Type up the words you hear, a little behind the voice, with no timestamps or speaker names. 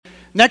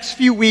next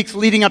few weeks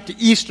leading up to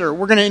Easter,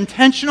 we're going to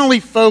intentionally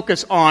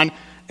focus on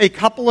a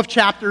couple of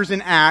chapters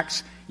in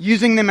Acts,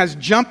 using them as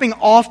jumping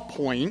off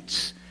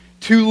points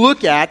to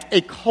look at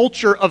a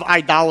culture of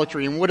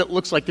idolatry and what it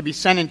looks like to be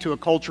sent into a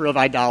culture of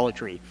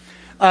idolatry.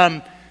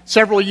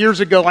 Several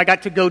years ago, I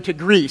got to go to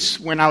Greece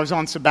when I was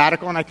on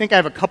sabbatical, and I think I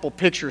have a couple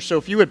pictures. So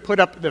if you would put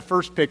up the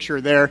first picture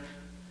there.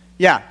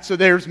 Yeah, so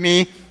there's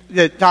me,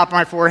 the top of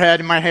my forehead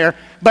and my hair.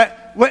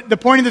 But what the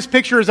point of this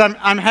picture is I'm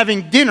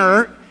having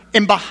dinner,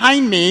 and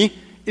behind me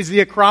is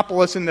the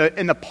Acropolis and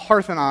the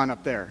Parthenon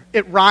up there.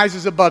 It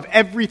rises above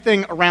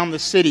everything around the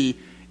city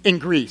in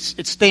Greece.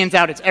 It stands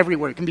out. It's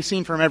everywhere. It can be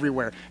seen from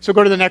everywhere. So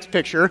go to the next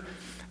picture.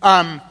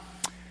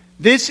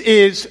 This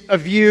is a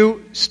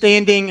view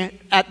standing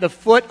at the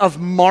foot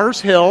of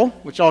Mars Hill,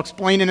 which I'll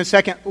explain in a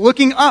second,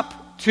 looking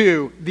up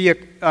to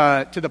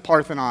the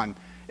Parthenon.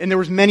 And there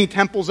was many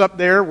temples up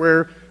there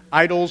where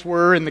idols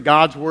were and the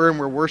gods were and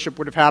where worship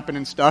would have happened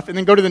and stuff. And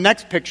then go to the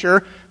next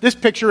picture. This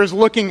picture is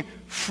looking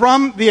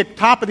from the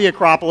top of the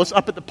Acropolis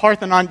up at the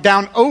Parthenon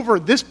down over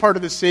this part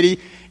of the city.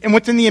 And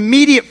what's in the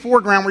immediate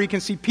foreground where you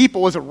can see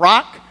people is a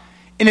rock,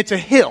 and it's a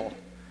hill.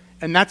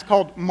 And that's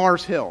called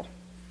Mars Hill.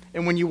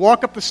 And when you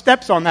walk up the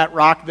steps on that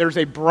rock, there's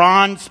a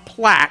bronze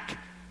plaque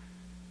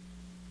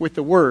with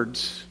the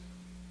words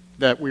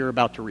that we are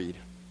about to read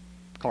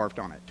carved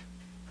on it.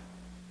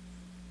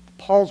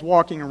 Paul's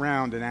walking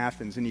around in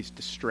Athens and he's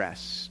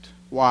distressed.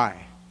 Why?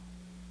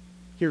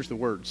 Here's the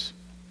words.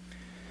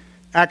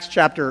 Acts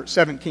chapter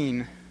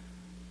 17,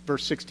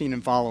 verse 16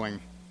 and following.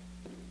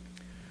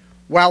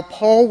 While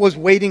Paul was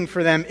waiting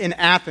for them in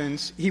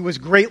Athens, he was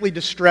greatly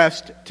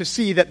distressed to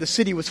see that the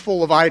city was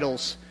full of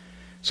idols.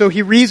 So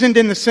he reasoned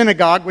in the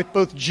synagogue with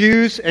both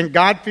Jews and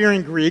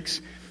God-fearing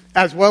Greeks,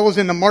 as well as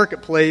in the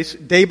marketplace,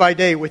 day by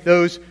day with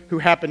those who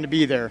happened to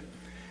be there.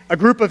 A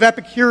group of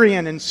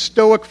Epicurean and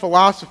Stoic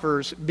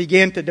philosophers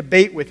began to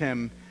debate with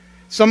him.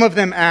 Some of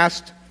them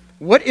asked,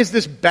 "What is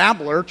this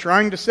babbler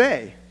trying to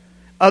say?"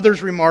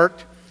 Others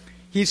remarked,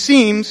 "He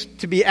seems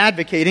to be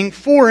advocating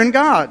foreign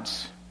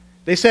gods."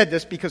 They said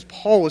this because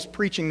Paul was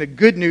preaching the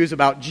good news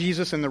about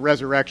Jesus and the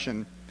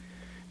resurrection.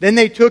 Then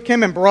they took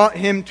him and brought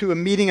him to a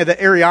meeting of the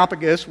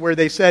Areopagus, where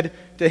they said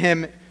to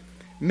him,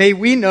 "May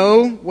we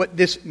know what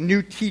this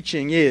new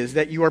teaching is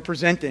that you are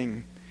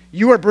presenting?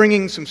 You are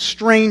bringing some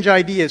strange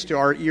ideas to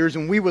our ears,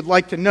 and we would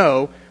like to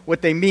know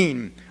what they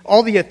mean."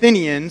 All the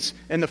Athenians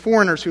and the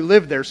foreigners who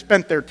lived there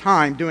spent their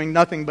time doing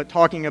nothing but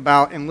talking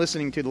about and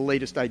listening to the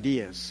latest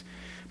ideas.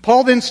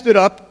 Paul then stood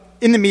up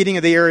in the meeting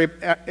of the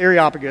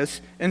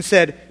Areopagus and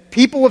said,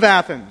 "People of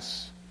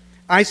Athens,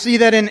 I see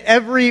that in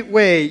every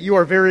way you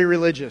are very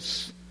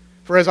religious.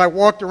 For as I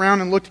walked around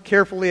and looked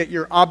carefully at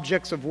your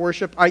objects of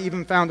worship, I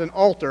even found an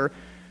altar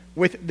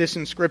with this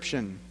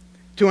inscription,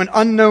 'To an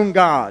unknown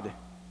God.'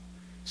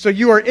 So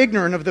you are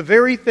ignorant of the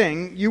very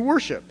thing you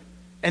worship.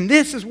 And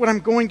this is what I'm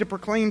going to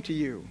proclaim to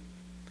you.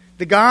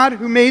 The God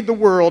who made the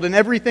world and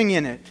everything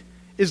in it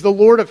is the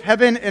Lord of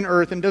heaven and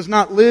earth and does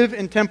not live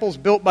in temples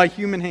built by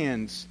human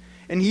hands.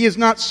 And he is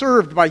not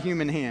served by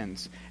human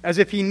hands, as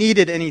if he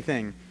needed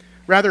anything.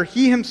 Rather,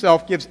 he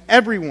himself gives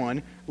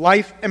everyone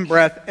life and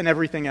breath and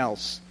everything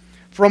else.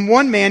 From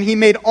one man he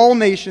made all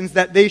nations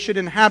that they should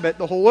inhabit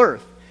the whole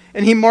earth.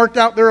 And he marked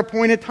out their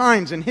appointed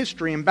times and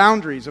history and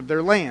boundaries of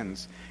their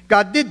lands.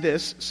 God did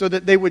this so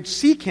that they would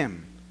seek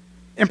him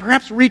and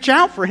perhaps reach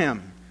out for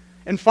him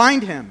and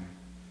find him,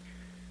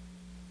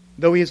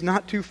 though he is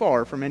not too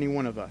far from any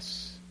one of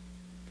us.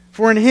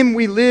 For in him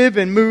we live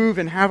and move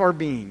and have our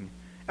being.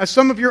 As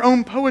some of your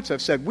own poets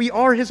have said, we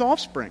are his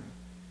offspring.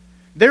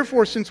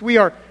 Therefore, since we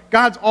are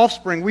God's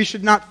offspring, we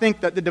should not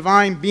think that the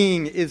divine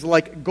being is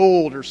like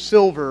gold or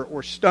silver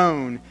or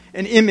stone,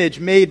 an image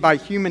made by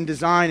human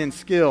design and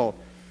skill.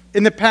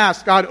 In the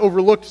past, God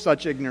overlooked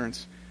such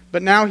ignorance,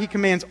 but now he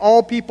commands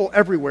all people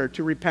everywhere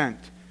to repent.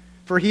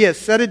 For he has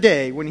set a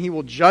day when he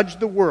will judge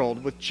the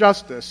world with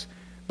justice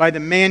by the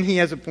man he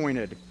has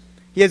appointed.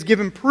 He has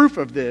given proof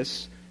of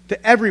this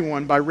to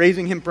everyone by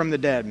raising him from the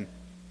dead.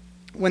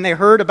 When they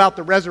heard about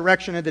the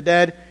resurrection of the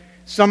dead,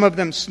 some of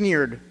them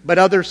sneered, but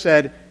others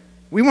said,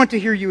 "We want to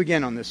hear you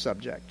again on this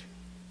subject."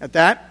 At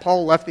that,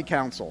 Paul left the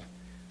council.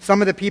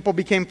 Some of the people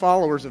became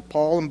followers of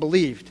Paul and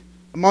believed.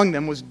 Among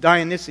them was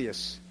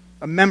Dionysius,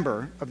 a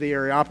member of the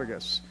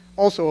Areopagus,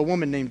 also a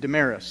woman named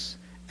Damaris,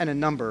 and a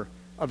number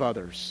of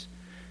others.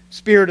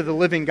 Spirit of the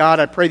living God,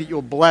 I pray that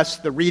you'll bless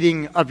the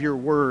reading of your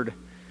word,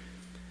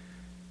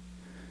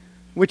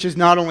 which is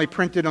not only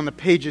printed on the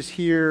pages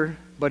here,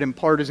 but in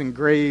part is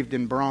engraved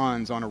in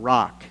bronze on a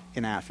rock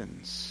in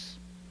Athens.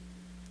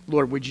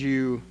 Lord, would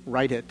you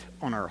write it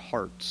on our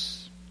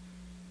hearts,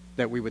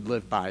 that we would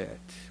live by it?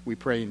 We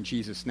pray in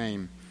Jesus'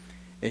 name.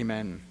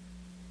 Amen.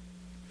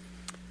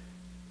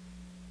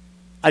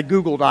 I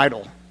Googled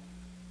Idol.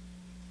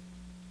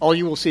 All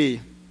you will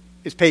see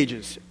is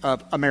pages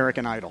of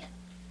American Idol,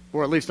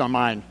 or at least on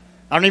mine.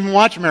 I don't even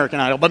watch American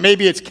Idol, but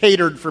maybe it's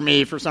catered for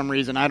me for some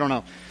reason. I don't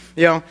know.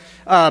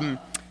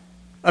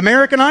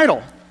 American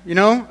Idol.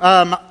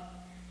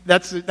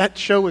 That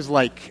show is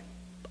like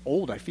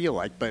old, I feel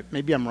like, but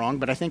maybe I'm wrong,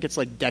 but I think it's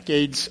like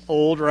decades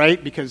old,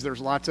 right? Because there's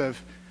lots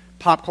of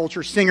pop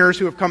culture singers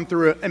who have come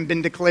through and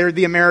been declared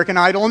the American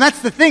Idol. And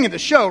that's the thing of the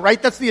show,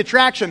 right? That's the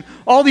attraction.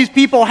 All these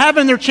people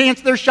having their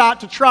chance, their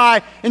shot to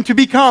try and to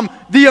become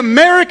the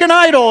American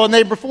Idol. And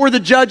they before the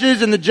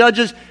judges, and the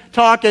judges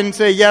talk and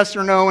say yes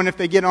or no. And if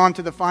they get on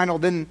to the final,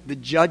 then the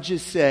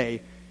judges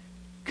say,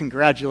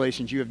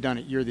 congratulations, you have done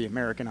it. You're the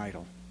American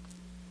Idol.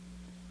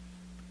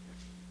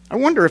 I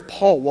wonder if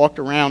Paul walked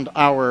around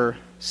our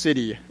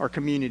city, our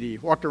community,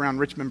 walked around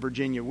Richmond,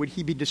 Virginia, would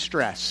he be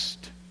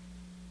distressed?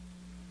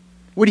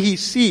 Would he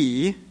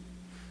see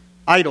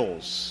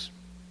idols?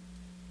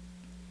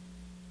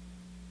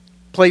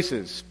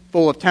 Places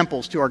full of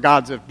temples to our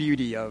gods of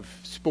beauty, of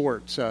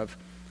sports, of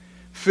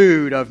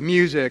food, of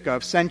music,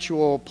 of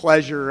sensual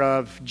pleasure,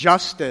 of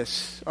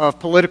justice, of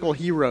political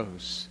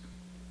heroes.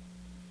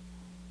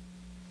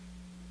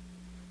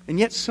 And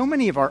yet so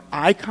many of our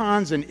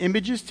icons and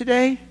images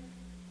today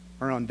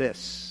are on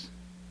this,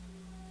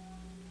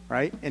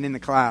 right? And in the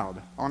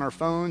cloud, on our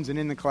phones and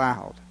in the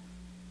cloud.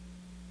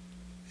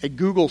 A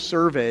Google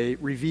survey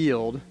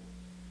revealed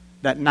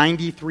that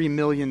 93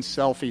 million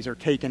selfies are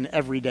taken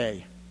every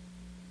day,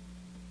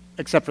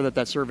 except for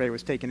that survey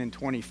was taken in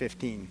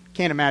 2015.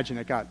 Can't imagine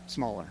it got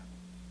smaller.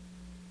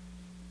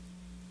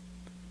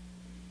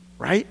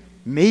 Right?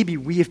 Maybe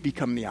we have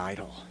become the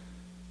idol.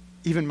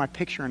 Even my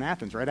picture in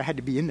Athens, right? I had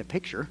to be in the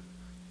picture.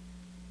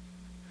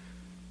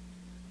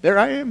 There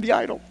I am, the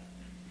idol.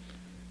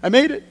 I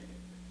made it.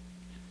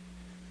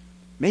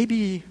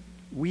 Maybe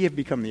we have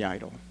become the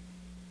idol.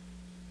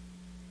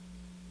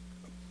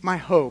 My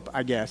hope,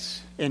 I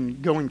guess,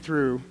 in going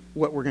through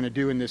what we're going to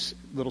do in this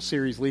little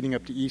series leading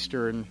up to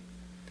Easter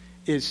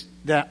is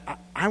that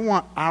I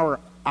want our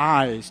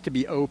eyes to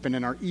be open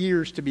and our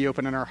ears to be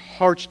open and our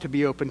hearts to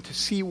be open to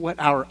see what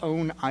our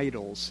own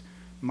idols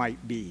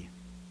might be.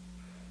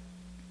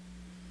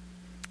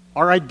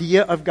 Our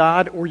idea of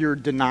God or your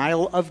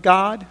denial of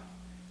God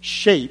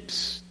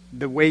shapes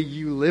the way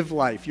you live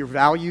life, your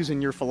values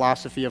and your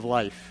philosophy of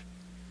life.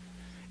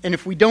 And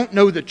if we don't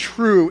know the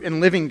true and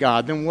living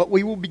God, then what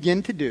we will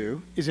begin to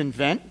do is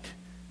invent,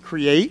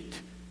 create,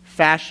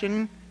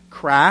 fashion,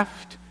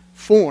 craft,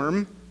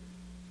 form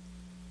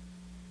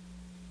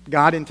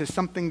God into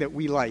something that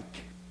we like,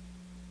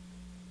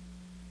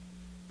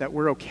 that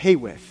we're okay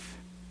with,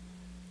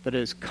 that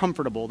is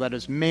comfortable, that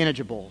is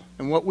manageable.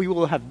 And what we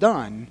will have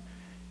done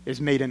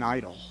is made an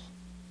idol.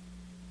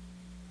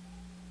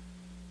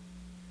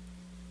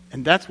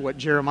 And that's what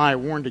Jeremiah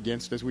warned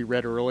against, as we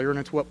read earlier, and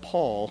it's what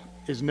Paul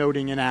is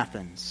noting in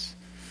Athens.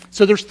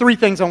 So there's three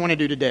things I want to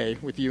do today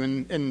with you,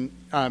 and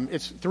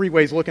it's three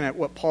ways looking at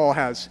what Paul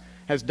has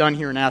done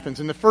here in Athens.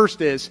 And the first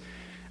is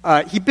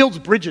he builds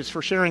bridges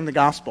for sharing the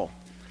gospel.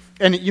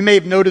 And you may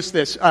have noticed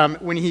this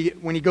when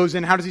he goes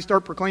in. How does he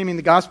start proclaiming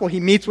the gospel? He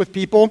meets with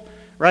people,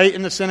 right,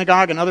 in the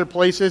synagogue and other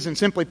places, and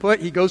simply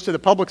put, he goes to the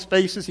public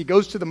spaces, he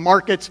goes to the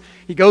markets,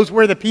 he goes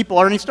where the people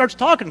are, and he starts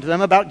talking to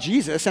them about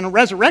Jesus and a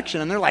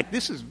resurrection. And they're like,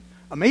 this is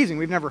amazing,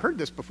 we've never heard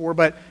this before,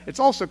 but it's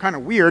also kind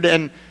of weird,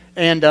 and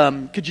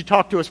could you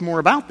talk to us more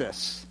about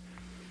this?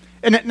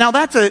 And now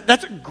that's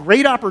a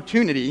great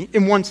opportunity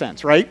in one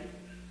sense, right?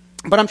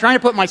 But I'm trying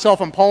to put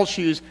myself in Paul's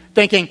shoes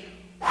thinking,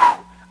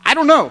 I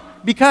don't know,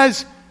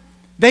 because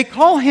they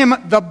call him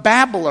the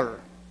babbler.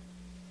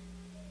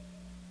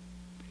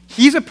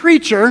 He's a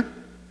preacher.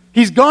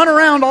 He's gone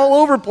around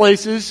all over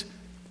places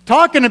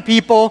talking to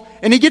people,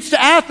 and he gets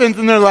to Athens,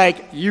 and they're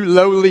like, you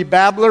lowly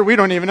babbler, we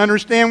don't even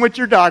understand what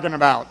you're talking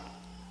about.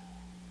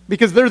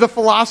 Because they're the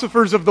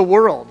philosophers of the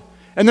world.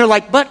 And they're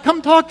like, but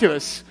come talk to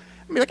us.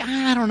 I'd be like,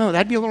 I don't know,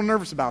 I'd be a little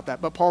nervous about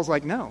that. But Paul's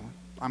like, no,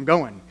 I'm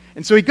going.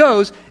 And so he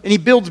goes, and he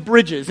builds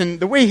bridges. And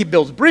the way he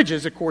builds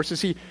bridges, of course,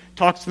 is he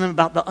talks to them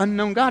about the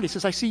unknown God. He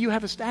says, I see you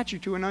have a statue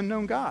to an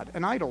unknown God,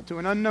 an idol to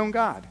an unknown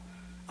God.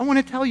 I want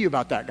to tell you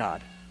about that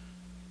God.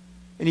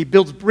 And he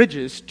builds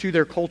bridges to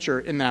their culture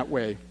in that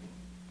way.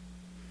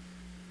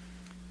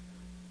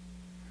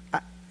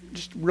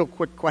 Just a real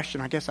quick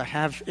question I guess I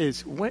have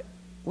is, what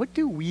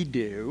do we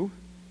do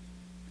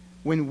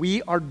when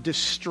we are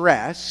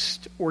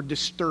distressed or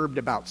disturbed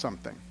about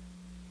something?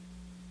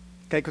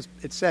 Okay, because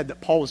it said that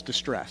Paul was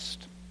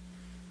distressed.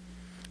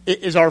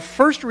 Is our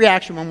first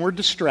reaction when we're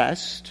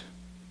distressed,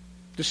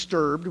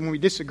 disturbed, when we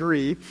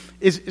disagree,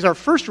 is our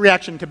first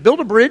reaction to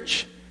build a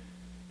bridge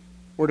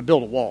or to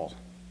build a wall?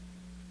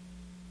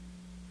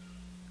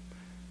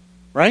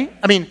 Right?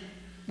 I mean,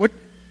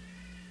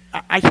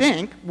 I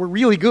think we're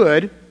really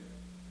good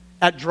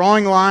at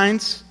drawing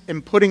lines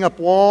and putting up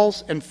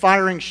walls and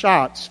firing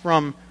shots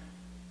from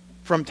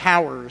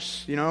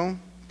towers,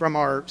 from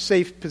our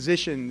safe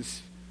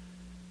positions,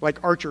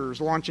 like archers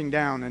launching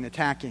down and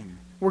attacking.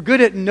 We're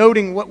good at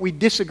noting what we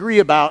disagree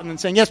about and then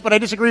saying, yes, but I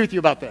disagree with you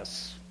about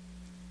this.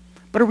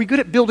 But are we good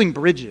at building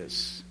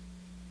bridges?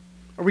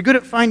 Are we good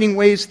at finding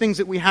ways, things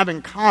that we have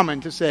in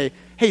common to say,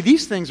 hey,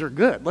 these things are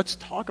good. Let's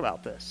talk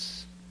about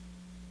this.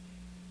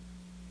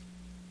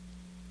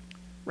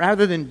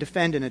 Rather than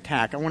defend and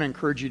attack, I want to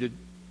encourage you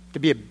to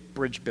be a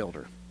bridge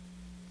builder.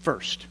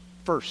 First,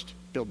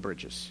 build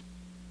bridges.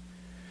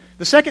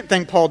 The second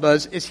thing Paul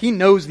does is he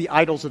knows the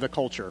idols of the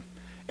culture.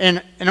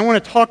 And I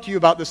want to talk to you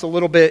about this a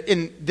little bit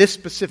in this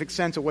specific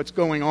sense of what's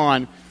going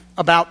on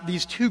about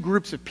these two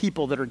groups of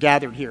people that are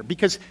gathered here,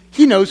 because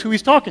he knows who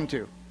he's talking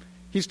to.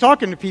 He's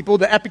talking to people,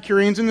 the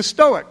Epicureans and the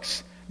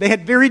Stoics. They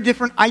had very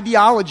different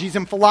ideologies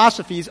and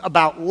philosophies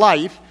about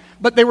life,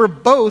 but they were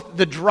both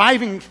the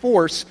driving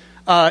force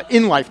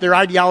in life. Their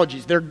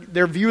ideologies, their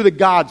view of the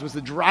gods was the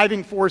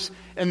driving force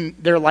in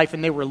their life,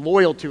 and they were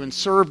loyal to and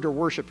served or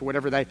worshipped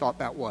whatever they thought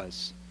that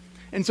was.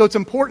 And so it's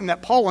important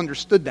that Paul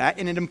understood that,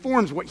 and it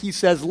informs what he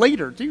says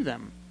later to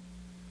them.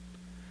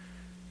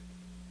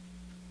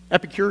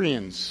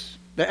 Epicureans.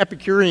 The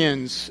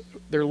Epicureans,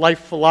 their life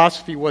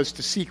philosophy was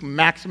to seek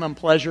maximum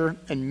pleasure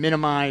and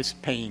minimize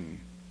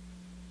pain.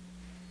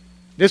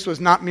 This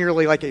was not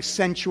merely like a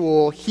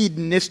sensual,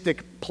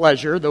 hedonistic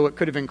pleasure, though it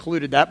could have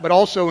included that, but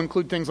also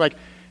include things like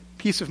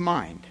peace of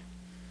mind,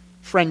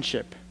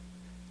 friendship,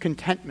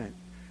 contentment,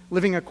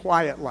 living a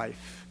quiet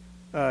life,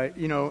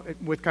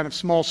 with kind of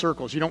small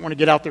circles. You don't want to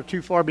get out there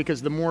too far, because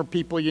the more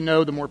people you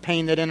know, the more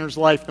pain that enters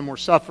life, the more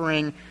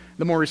suffering,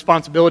 the more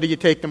responsibility you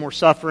take, the more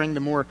suffering, the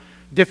more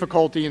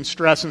difficulty and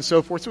stress and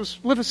so forth. So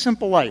live a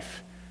simple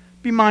life.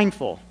 Be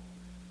mindful.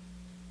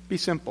 Be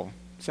simple.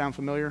 Sound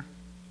familiar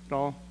at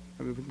all?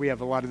 I mean, we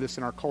have a lot of this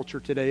in our culture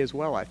today as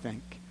well, I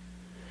think.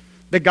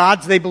 The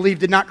gods, they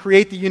believed, did not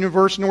create the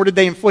universe, nor did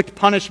they inflict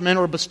punishment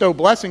or bestow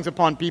blessings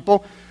upon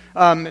people.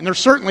 And there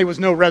certainly was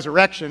no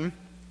resurrection.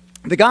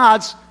 The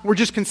gods were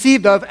just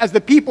conceived of as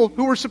the people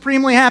who were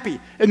supremely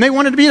happy. And they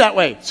wanted to be that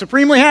way,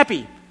 supremely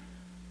happy.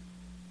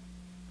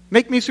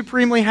 Make me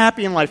supremely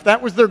happy in life.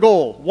 That was their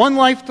goal. One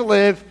life to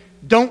live.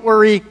 Don't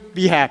worry.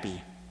 Be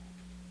happy.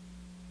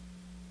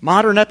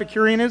 Modern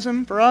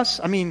Epicureanism for us,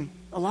 I mean,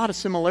 a lot of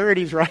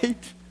similarities,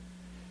 right?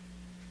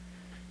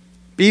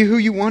 Be who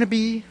you want to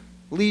be.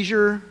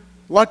 Leisure,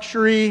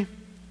 luxury,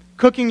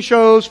 cooking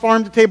shows,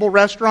 farm-to-table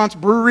restaurants,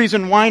 breweries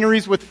and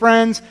wineries with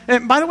friends.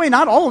 And by the way,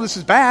 not all of this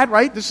is bad,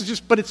 right? This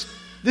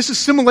is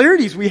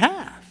similarities we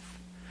have.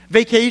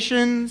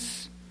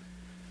 Vacations,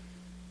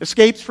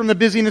 escapes from the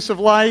busyness of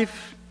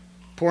life,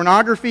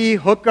 pornography,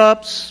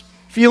 hookups,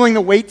 feeling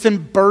the weights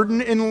and burden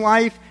in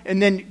life,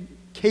 and then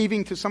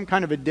caving to some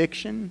kind of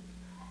addiction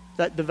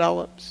that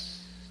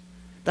develops.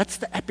 That's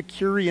the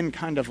Epicurean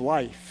kind of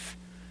life.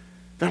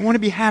 That I want to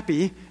be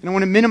happy, and I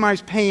want to minimize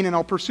pain, and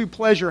I'll pursue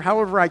pleasure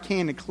however I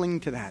can to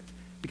cling to that,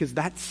 because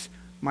that's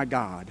my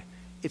God.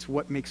 It's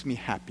what makes me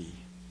happy.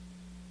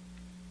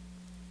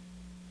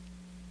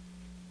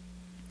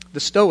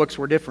 The Stoics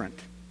were different.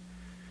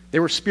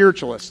 They were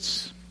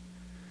spiritualists.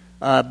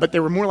 But they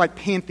were more like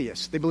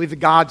pantheists. They believed the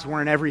gods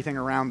were in everything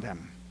around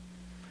them.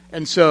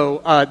 And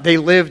so they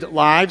lived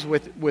lives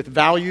with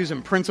values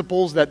and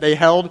principles that they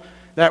held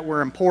that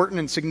were important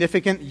and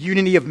significant.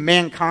 Unity of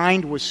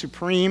mankind was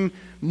supreme.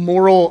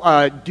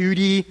 Moral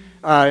duty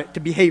to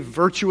behave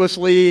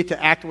virtuously,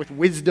 to act with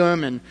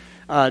wisdom,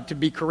 and to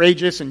be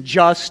courageous and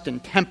just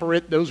and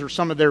temperate. Those are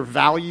some of their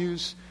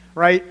values,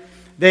 right?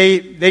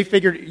 They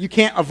figured you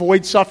can't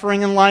avoid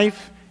suffering in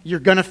life. You're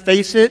going to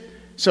face it.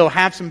 So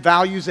have some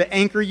values that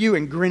anchor you,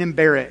 and grin and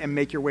bear it and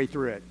make your way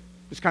through it.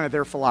 It's kind of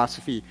their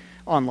philosophy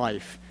on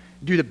life.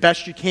 Do the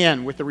best you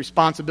can with the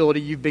responsibility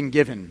you've been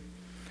given.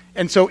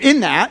 And so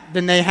in that,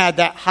 then they had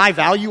that high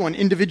value on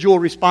individual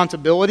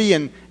responsibility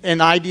and an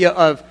idea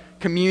of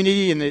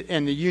community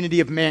and the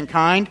unity of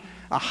mankind,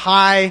 a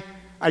high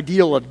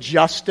ideal of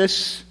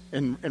justice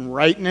and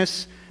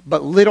rightness,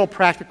 but little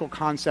practical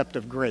concept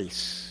of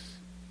grace.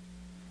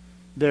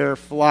 Their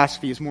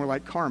philosophy is more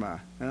like karma.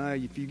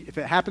 If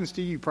it happens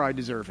to you, you probably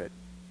deserve it.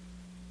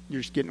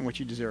 You're just getting what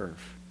you deserve.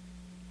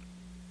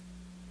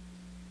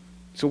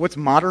 So what's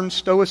modern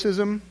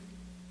Stoicism?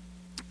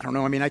 I don't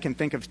know. I mean, I can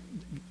think of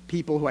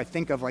people who I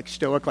think of like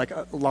Stoic, like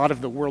a lot of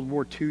the World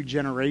War II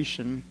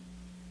generation,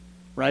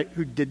 right,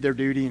 who did their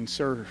duty and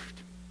served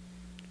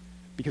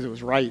because it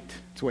was right.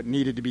 It's what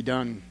needed to be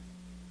done.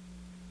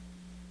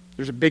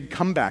 There's a big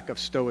comeback of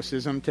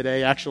Stoicism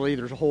today, actually.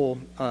 There's a whole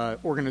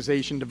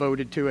organization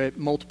devoted to it,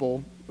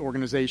 multiple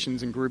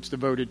organizations and groups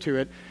devoted to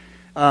it.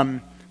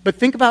 But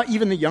think about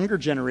even the younger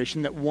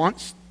generation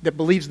that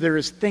believes there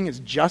is thing as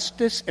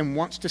justice and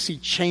wants to see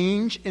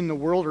change in the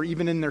world or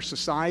even in their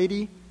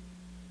society,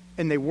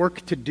 and they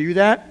work to do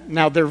that.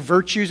 Now, their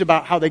virtues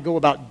about how they go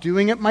about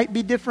doing it might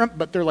be different,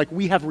 but they're like,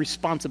 we have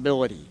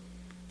responsibility.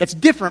 That's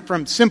different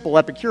from simple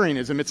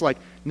Epicureanism. It's like,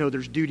 no,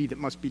 there's duty that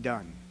must be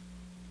done.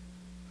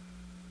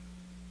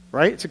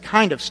 Right? It's a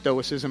kind of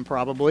Stoicism,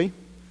 probably.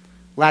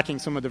 Lacking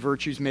some of the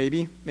virtues,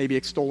 maybe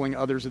extolling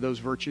others of those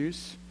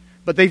virtues.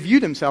 But they view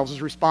themselves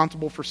as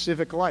responsible for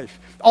civic life.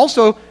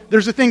 Also,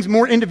 there's the things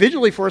more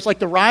individually for us, like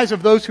the rise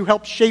of those who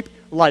help shape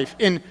life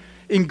in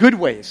good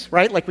ways,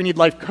 right? Like we need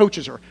life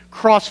coaches or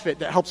CrossFit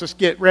that helps us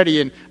get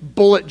ready, and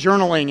bullet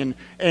journaling,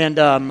 and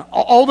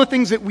all the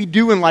things that we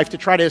do in life to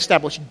try to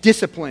establish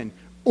discipline,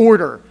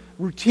 order,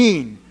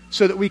 routine,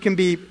 so that we can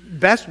be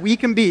best we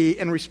can be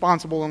and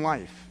responsible in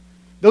life.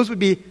 Those would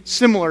be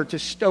similar to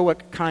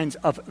Stoic kinds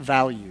of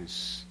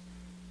values.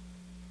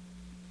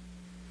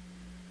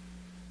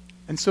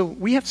 And so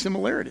we have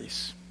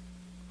similarities.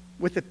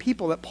 with the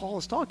people that Paul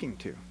is talking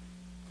to,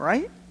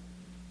 right?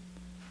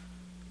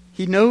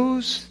 He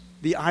knows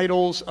the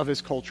idols of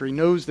his culture. He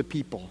knows the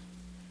people.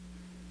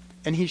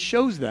 And he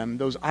shows them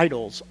those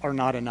idols are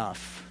not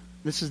enough.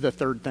 This is the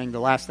third thing, the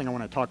last thing I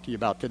want to talk to you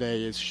about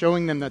today, is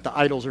showing them that the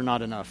idols are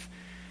not enough.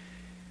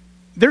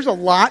 There's a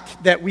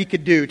lot that we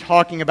could do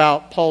talking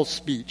about Paul's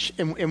speech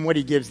and what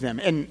he gives them.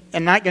 And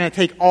I'm not going to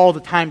take all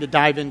the time to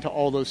dive into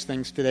all those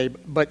things today,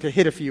 but to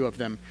hit a few of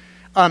them.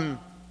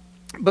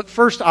 But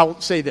first, I'll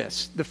say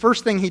this. The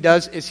first thing he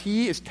does is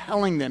he is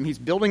telling them, he's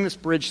building this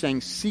bridge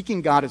saying,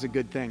 seeking God is a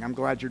good thing. I'm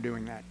glad you're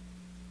doing that.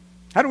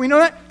 How do we know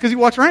that? Because he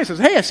walks around and says,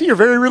 hey, I see you're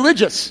very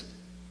religious.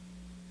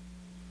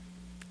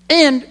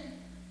 And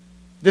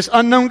this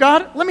unknown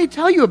God, let me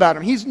tell you about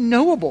him. He's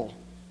knowable.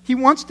 He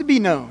wants to be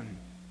known.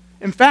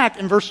 In fact,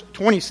 in verse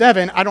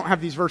 27, I don't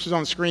have these verses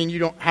on the screen. You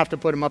don't have to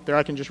put them up there.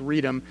 I can just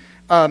read them.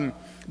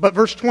 But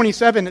verse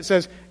 27, it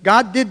says,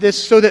 God did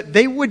this so that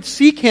they would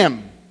seek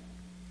him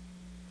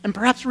and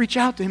perhaps reach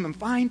out to him and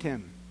find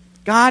him.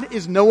 God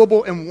is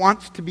knowable and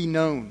wants to be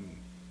known.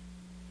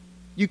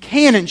 You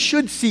can and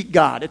should seek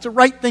God. It's a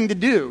right thing to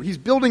do. He's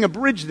building a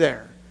bridge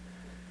there.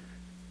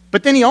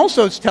 But then he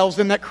also tells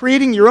them that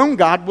creating your own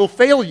God will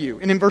fail you.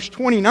 And in verse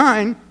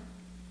 29,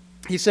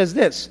 he says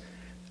this,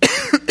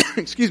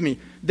 excuse me,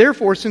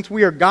 therefore, since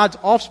we are God's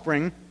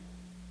offspring,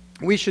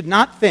 we should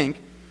not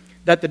think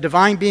that the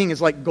divine being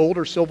is like gold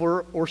or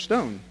silver or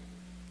stone,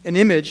 an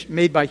image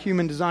made by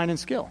human design and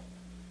skill.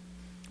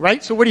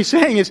 Right? So what he's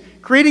saying is,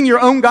 creating your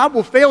own God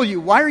will fail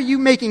you. Why are you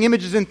making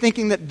images and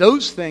thinking that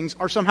those things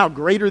are somehow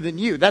greater than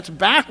you? That's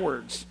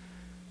backwards.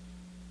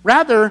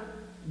 Rather,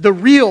 the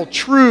real,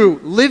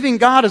 true, living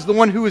God is the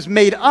one who has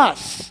made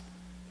us.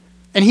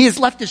 And he has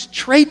left his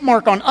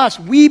trademark on us.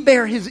 We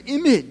bear his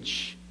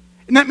image.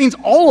 And that means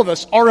all of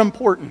us are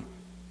important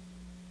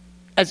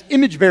as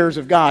image bearers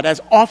of God,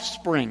 as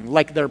offspring,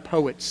 like their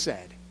poet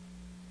said.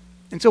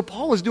 And so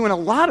Paul is doing a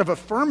lot of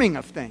affirming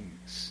of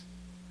things.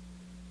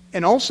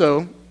 And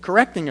also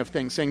correcting of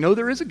things, saying, no,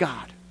 there is a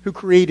God who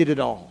created it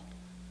all,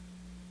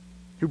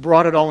 who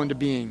brought it all into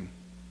being.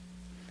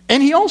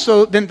 And he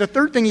also, then the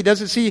third thing he does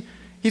is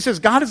he says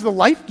God is the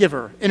life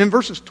giver. And in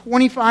verses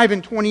 25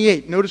 and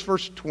 28, notice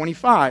verse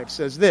 25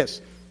 says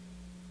this,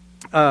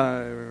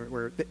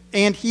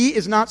 and he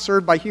is not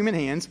served by human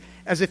hands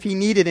as if he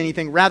needed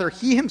anything. Rather,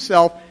 he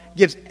himself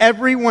gives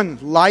everyone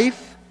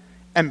life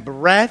and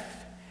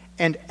breath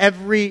and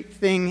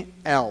everything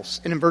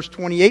else. And in verse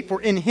 28,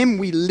 for in him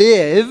we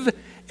live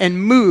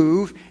and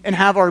move and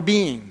have our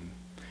being.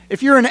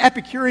 If you're an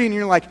Epicurean and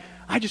you're like,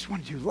 I just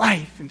want to do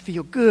life and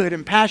feel good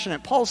and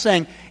passionate, Paul's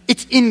saying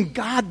it's in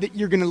God that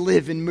you're going to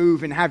live and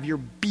move and have your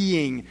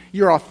being,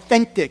 your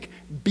authentic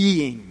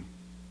being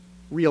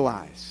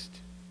realized.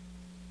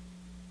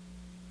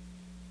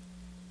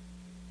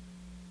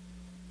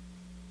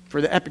 For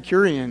the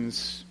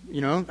Epicureans,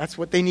 that's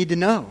what they need to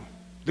know.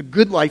 The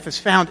good life is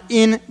found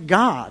in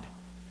God.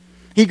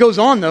 He goes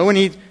on, though, and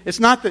it's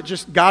not that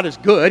just God is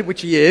good,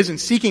 which he is, and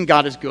seeking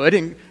God is good,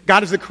 and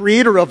God is the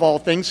creator of all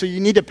things, so you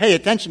need to pay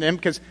attention to him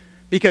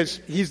because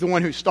he's the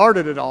one who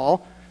started it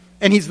all,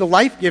 and he's the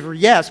life giver,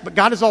 yes, but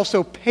God is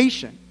also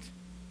patient,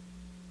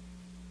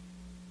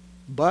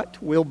 but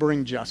will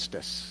bring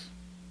justice.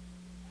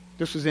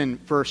 This was in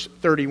verse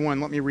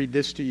 31. Let me read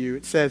this to you.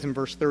 It says in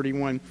verse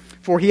 31,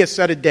 for he has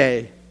set a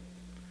day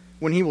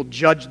when he will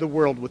judge the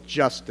world with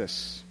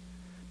justice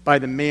by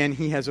the man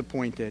he has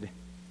appointed.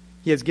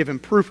 He has given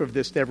proof of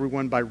this to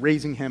everyone by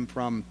raising him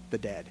from the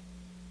dead.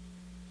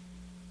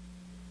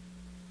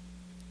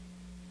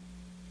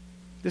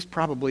 This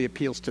probably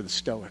appeals to the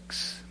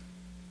Stoics,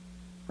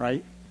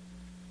 right?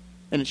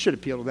 And it should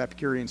appeal to the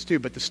Epicureans too.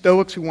 But the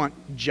Stoics who want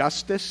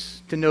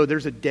justice, to know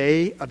there's a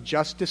day of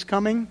justice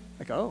coming,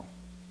 like, oh,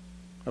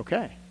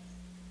 okay.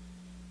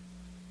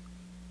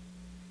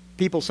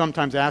 People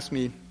sometimes ask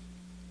me,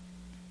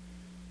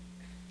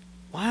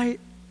 why,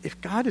 if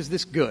God is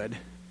this good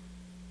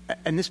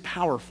and this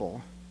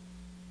powerful,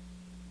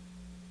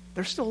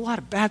 there's still a lot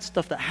of bad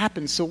stuff that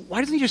happens, so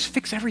why doesn't he just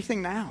fix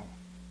everything now?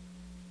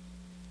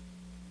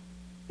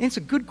 And it's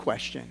a good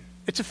question.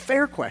 It's a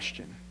fair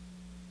question.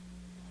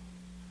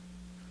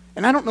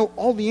 And I don't know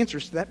all the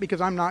answers to that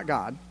because I'm not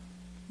God,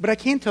 but I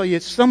can tell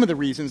you some of the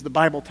reasons the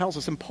Bible tells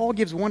us, and Paul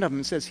gives one of them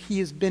and says he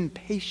has been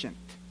patient.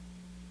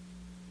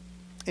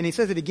 And he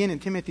says it again in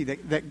Timothy,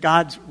 that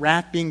God's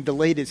wrath being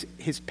delayed is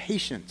his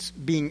patience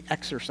being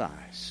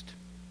exercised.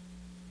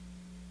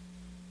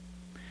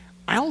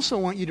 I also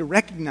want you to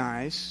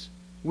recognize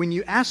when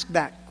you ask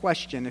that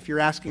question, if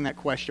you're asking that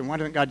question, why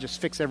doesn't God just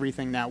fix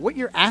everything now? What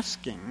you're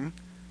asking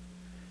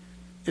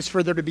is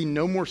for there to be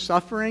no more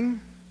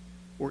suffering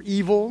or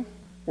evil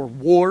or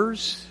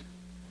wars.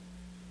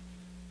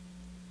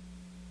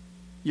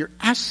 You're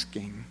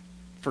asking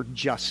for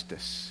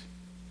justice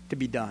to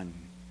be done.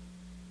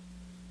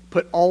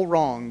 Put all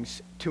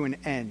wrongs to an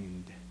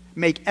end.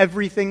 Make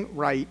everything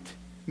right.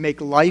 Make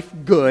life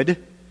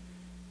good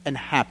and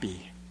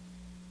happy.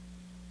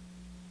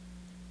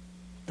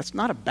 That's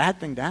not a bad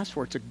thing to ask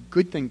for. It's a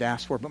good thing to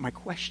ask for. But my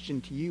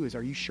question to you is,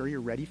 are you sure you're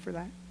ready for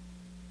that?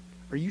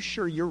 Are you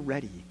sure you're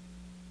ready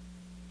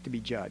to be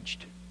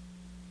judged?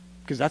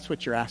 Because that's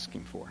what you're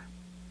asking for.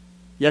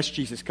 Yes,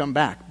 Jesus, come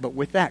back, but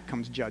with that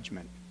comes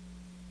judgment.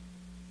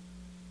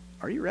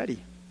 Are you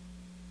ready?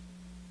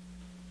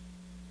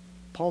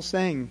 Paul's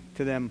saying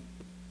to them,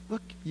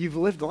 look, you've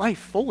lived life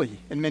fully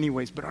in many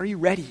ways, but are you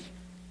ready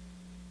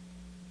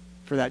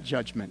for that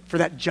judgment, for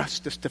that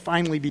justice to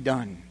finally be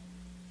done?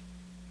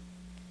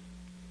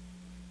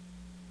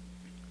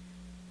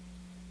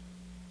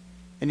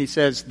 And he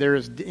says there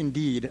is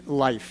indeed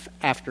life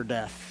after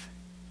death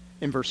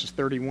in verses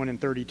 31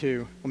 and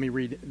 32. Let me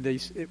read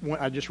these.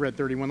 I just read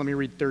 31. Let me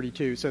read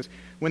 32. It says,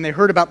 when they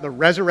heard about the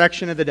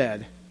resurrection of the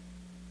dead,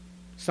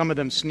 some of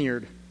them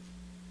sneered.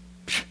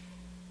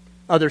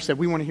 Others said,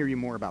 we want to hear you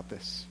more about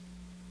this.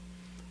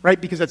 Right?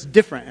 Because that's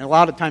different. And a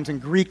lot of times in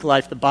Greek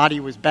life, the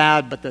body was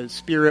bad, but the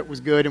spirit was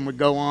good and would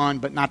go on,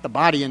 but not the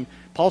body. And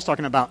Paul's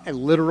talking about a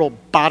literal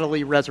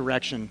bodily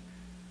resurrection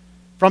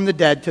from the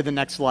dead to the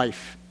next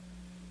life.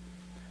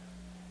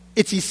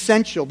 It's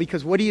essential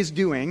because what he is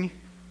doing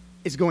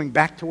is going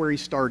back to where he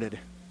started.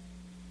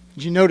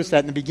 Did you notice that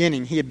in the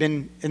beginning? He had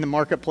been in the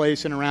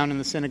marketplace and around in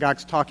the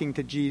synagogues talking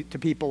to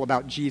people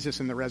about Jesus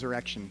and the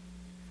resurrection.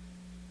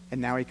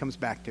 And now he comes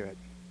back to it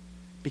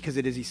because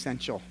it is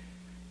essential.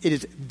 It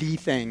is the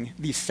thing,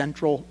 the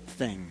central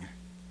thing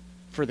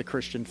for the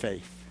Christian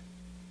faith.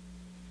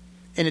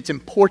 And it's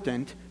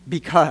important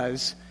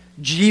because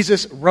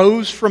Jesus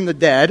rose from the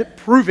dead,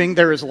 proving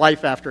there is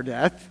life after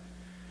death,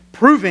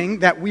 proving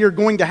that we are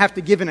going to have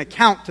to give an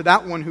account to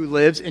that one who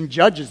lives and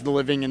judges the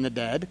living and the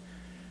dead,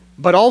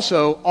 but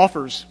also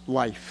offers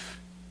life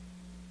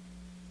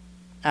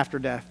after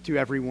death to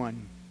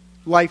everyone.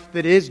 Life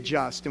that is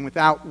just and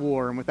without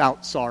war and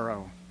without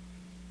sorrow.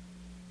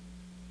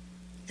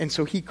 And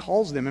so he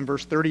calls them in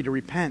verse 30 to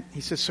repent.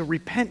 He says, so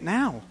repent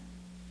now.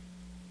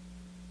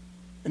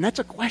 And that's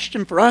a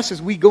question for us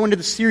as we go into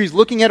the series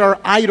looking at our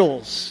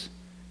idols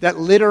that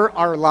litter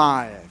our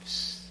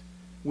lives.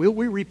 Will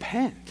we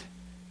repent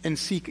and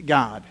seek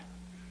God?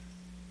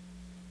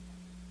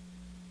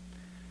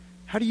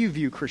 How do you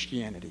view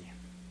Christianity?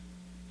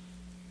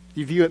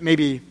 Do you view it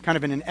maybe kind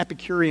of in an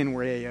Epicurean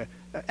way,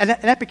 an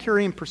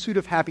Epicurean pursuit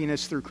of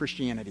happiness through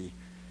Christianity?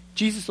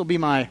 Jesus will be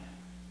my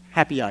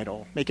happy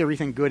idol, make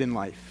everything good in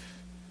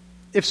life.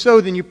 If so,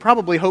 then you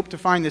probably hope to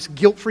find this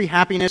guilt-free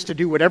happiness to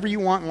do whatever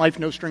you want in life,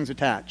 no strings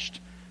attached.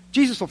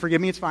 Jesus will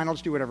forgive me, it's fine, I'll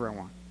just do whatever I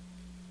want.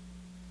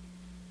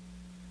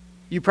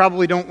 You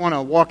probably don't want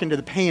to walk into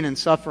the pain and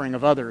suffering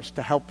of others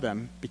to help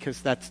them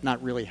because that's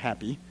not really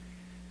happy.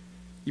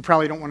 You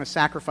probably don't want to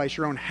sacrifice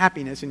your own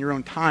happiness and your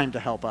own time to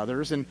help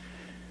others.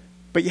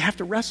 But you have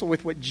to wrestle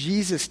with what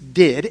Jesus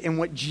did and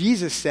what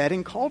Jesus said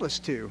and called us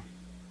to.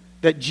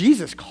 That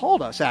Jesus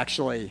called us,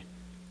 actually,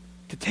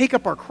 to take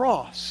up our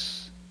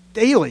cross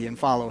daily and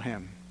follow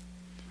him.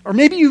 Or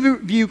maybe you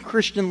view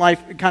Christian life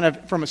kind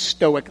of from a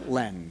stoic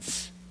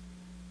lens.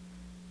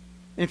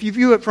 And if you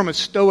view it from a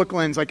stoic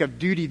lens, like of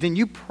duty, then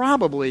you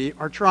probably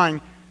are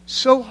trying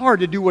so hard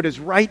to do what is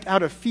right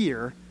out of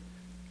fear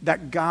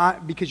that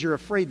because you're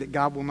afraid that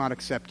God will not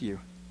accept you.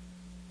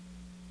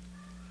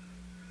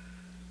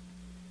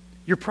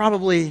 You're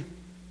probably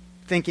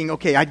thinking,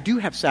 okay, I do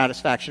have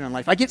satisfaction in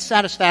life. I get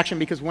satisfaction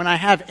because when I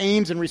have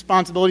aims and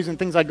responsibilities and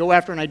things I go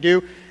after and I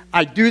do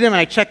them and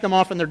I check them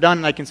off and they're done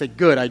and I can say,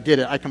 good, I did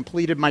it. I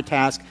completed my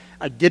task.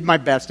 I did my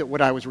best at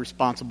what I was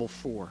responsible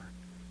for.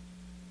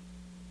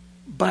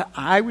 But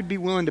I would be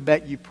willing to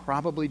bet you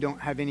probably don't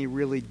have any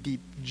really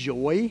deep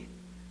joy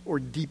or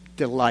deep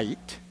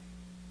delight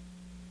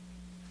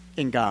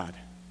in God.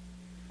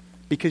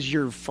 Because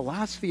your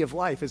philosophy of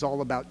life is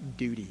all about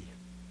duty.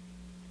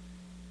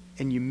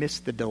 And you miss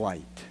the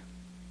delight.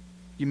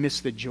 You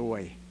miss the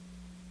joy.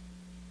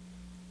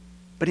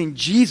 But in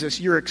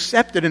Jesus, you're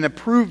accepted and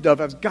approved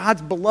of as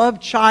God's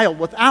beloved child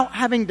without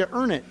having to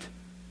earn it.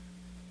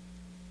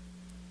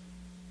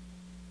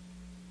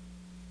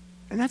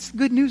 And that's the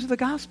good news of the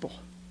gospel.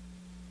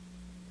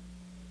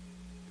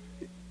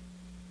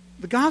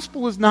 The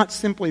gospel is not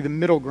simply the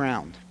middle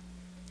ground.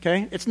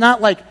 Okay? It's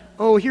not like,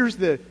 oh, here's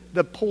the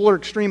polar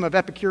extreme of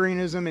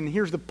Epicureanism and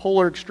here's the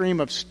polar extreme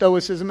of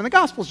Stoicism. And the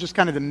gospel is just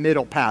kind of the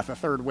middle path, a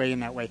third way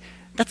in that way.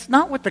 That's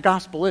not what the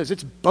gospel is.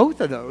 It's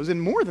both of those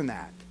and more than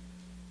that.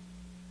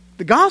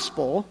 The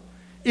gospel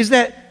is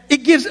that it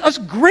gives us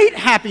great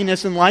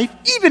happiness in life,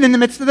 even in the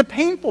midst of the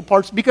painful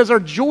parts, because our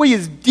joy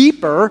is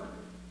deeper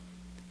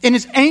and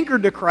is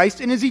anchored to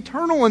Christ and is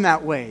eternal in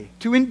that way.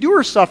 To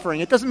endure suffering.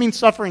 It doesn't mean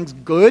suffering's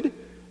good,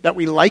 that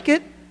we like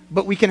it,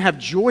 but we can have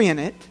joy in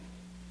it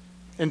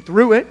and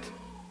through it.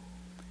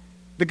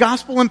 The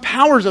gospel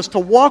empowers us to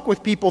walk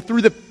with people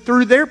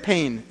through their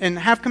pain and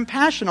have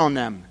compassion on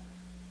them.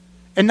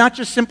 And not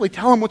just simply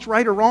tell them what's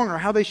right or wrong or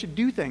how they should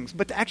do things,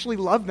 but to actually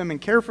love them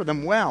and care for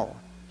them well.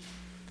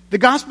 The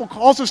gospel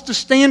calls us to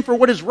stand for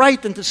what is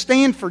right and to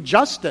stand for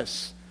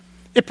justice.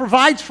 It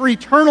provides for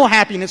eternal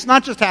happiness,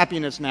 not just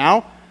happiness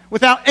now,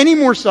 without any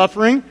more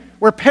suffering,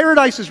 where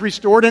paradise is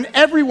restored and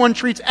everyone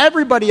treats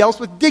everybody else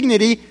with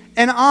dignity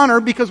and honor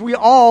because we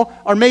all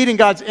are made in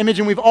God's image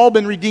and we've all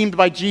been redeemed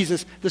by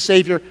Jesus, the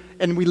Savior,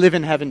 and we live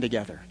in heaven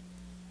together.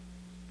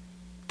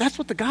 That's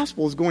what the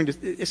gospel is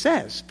it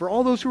says. For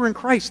all those who are in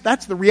Christ,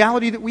 that's the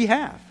reality that we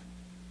have.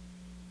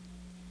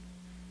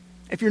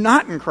 If you're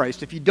not in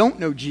Christ, if you don't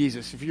know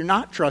Jesus, if you're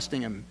not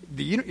trusting Him,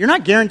 you're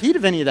not guaranteed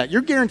of any of that.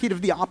 You're guaranteed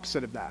of the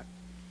opposite of that.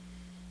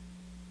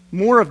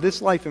 More of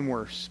this life and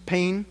worse.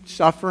 Pain,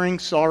 suffering,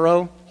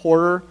 sorrow,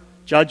 horror,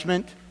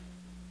 judgment.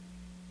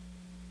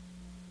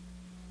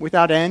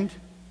 Without end.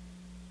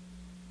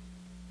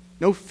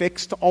 No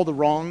fix to all the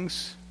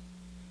wrongs.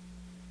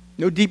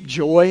 No deep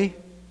joy.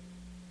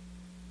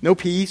 No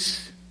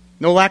peace.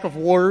 No lack of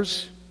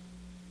wars.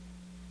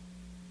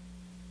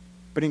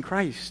 But in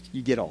Christ,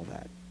 you get all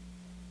that.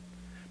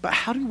 But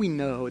how do we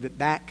know that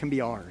that can be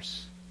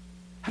ours?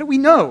 How do we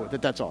know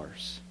that that's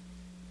ours?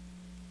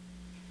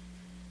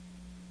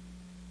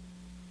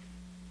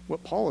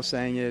 What Paul is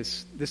saying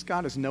is, this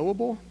God is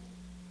knowable.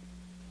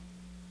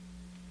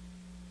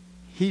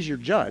 He's your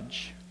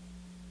judge.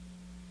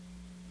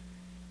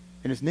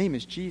 And His name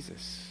is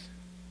Jesus.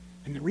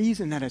 And the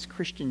reason that as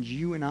Christians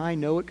you and I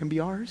know it can be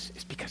ours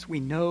is because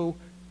we know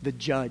the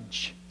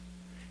judge.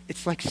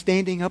 It's like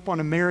standing up on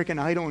American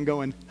Idol and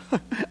going,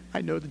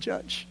 I know the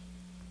judge.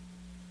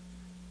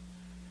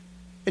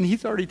 And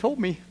He's already told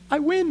me, I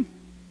win.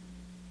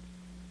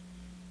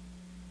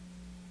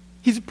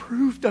 He's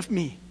approved of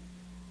me.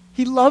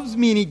 He loves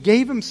me and He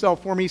gave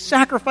Himself for me. He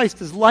sacrificed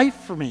His life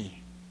for me.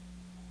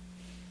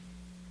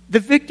 The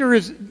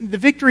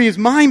victory is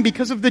mine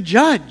because of the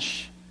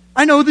judge.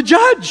 I know the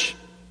judge.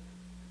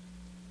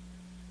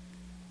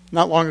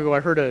 Not long ago,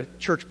 I heard a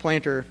church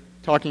planter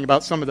talking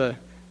about some of the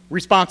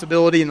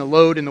responsibility and the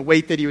load and the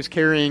weight that he was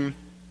carrying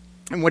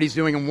and what he's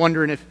doing and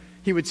wondering if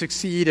he would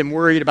succeed and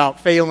worried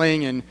about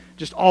failing and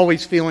just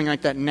always feeling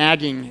like that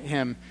nagging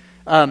him.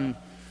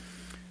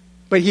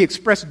 But he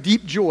expressed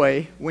deep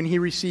joy when he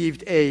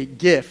received a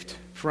gift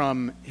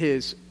from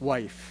his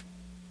wife.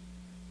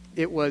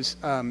 It was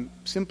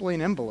simply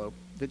an envelope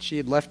that she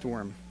had left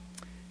for him.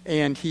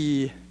 And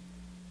he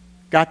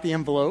got the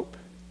envelope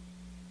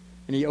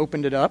and he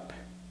opened it up.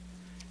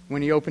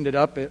 When he opened it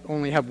up, it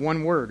only had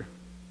one word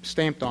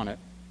stamped on it.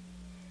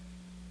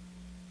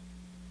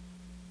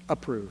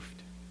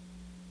 Approved.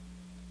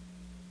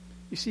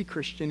 You see,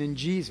 Christian, in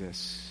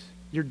Jesus,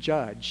 your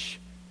judge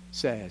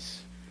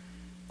says,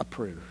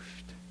 approved.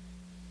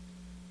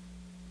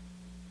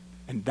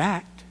 And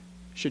that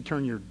should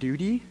turn your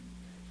duty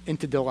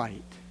into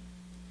delight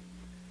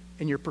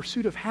and your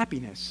pursuit of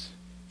happiness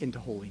into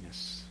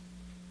holiness.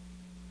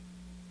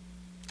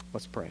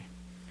 Let's pray.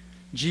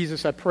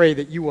 Jesus, I pray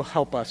that you will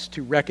help us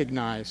to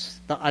recognize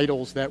the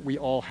idols that we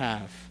all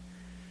have,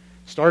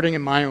 starting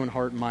in my own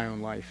heart and my own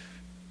life.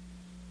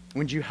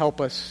 Would you help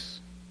us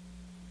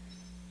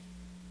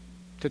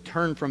to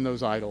turn from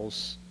those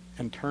idols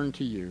and turn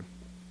to you?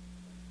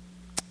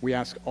 We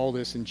ask all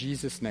this in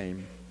Jesus'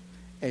 name.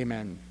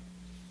 Amen.